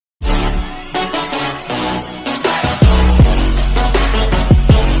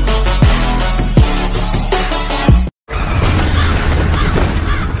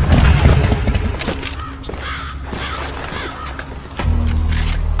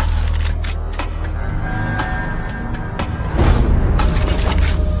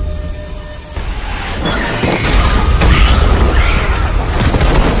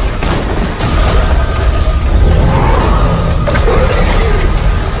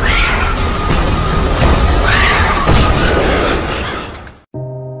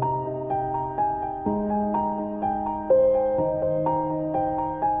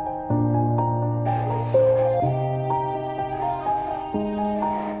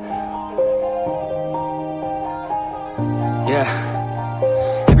Yeah.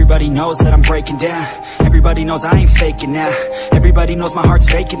 Everybody knows that I'm breaking down. Everybody knows I ain't faking now. Everybody knows my heart's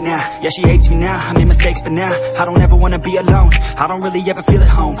vacant now. Yeah, she hates me now, I made mistakes, but now I don't ever wanna be alone. I don't really ever feel at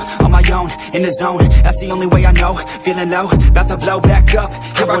home. On my own, in the zone, that's the only way I know. Feeling low, about to blow back up.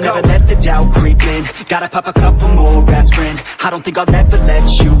 Here I won't ever let the doubt creep in. Gotta pop a couple more aspirin. I don't think I'll ever let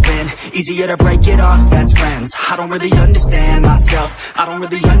you in. Easier to break it off as friends. I don't really understand myself. I don't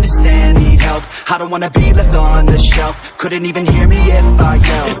really understand, need help. I don't wanna be left on the shelf. Couldn't even hear me if I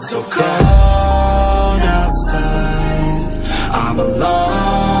yelled. It's so cold outside, I'm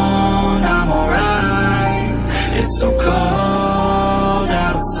alone, I'm alright. It's so cold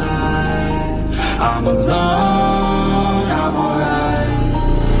outside, I'm alone, I'm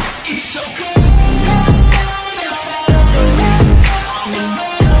alright. It's so cold.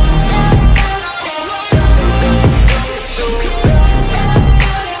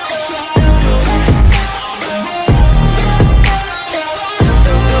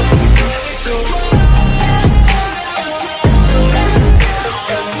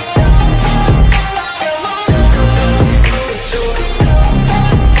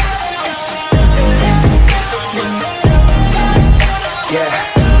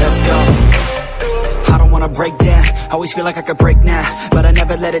 Break down, always feel like I could break now, but I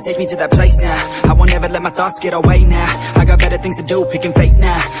never let it take me to that place now. I won't ever let my thoughts get away now. I got better things to do, picking fate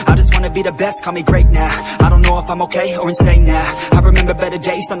now. I just wanna be the best, call me great now. I don't know if I'm okay or insane now. I remember better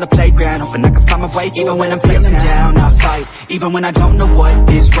days on the playground, hoping I can find my way to even when I'm feeling down. I fight, even when I don't know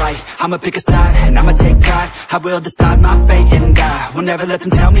what is right. I'ma pick a side, and I'ma take pride. I will decide my fate and I will never let them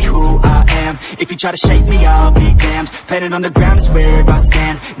tell me who I am. If you try to shake me, I'll be damned. Planet on the ground is where I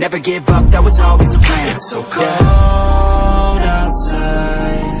stand. Never give up, that was always the plan. It's so cold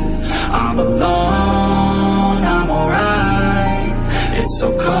outside, I'm alone, I'm alright. It's so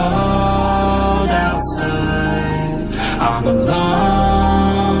cold outside, I'm alone.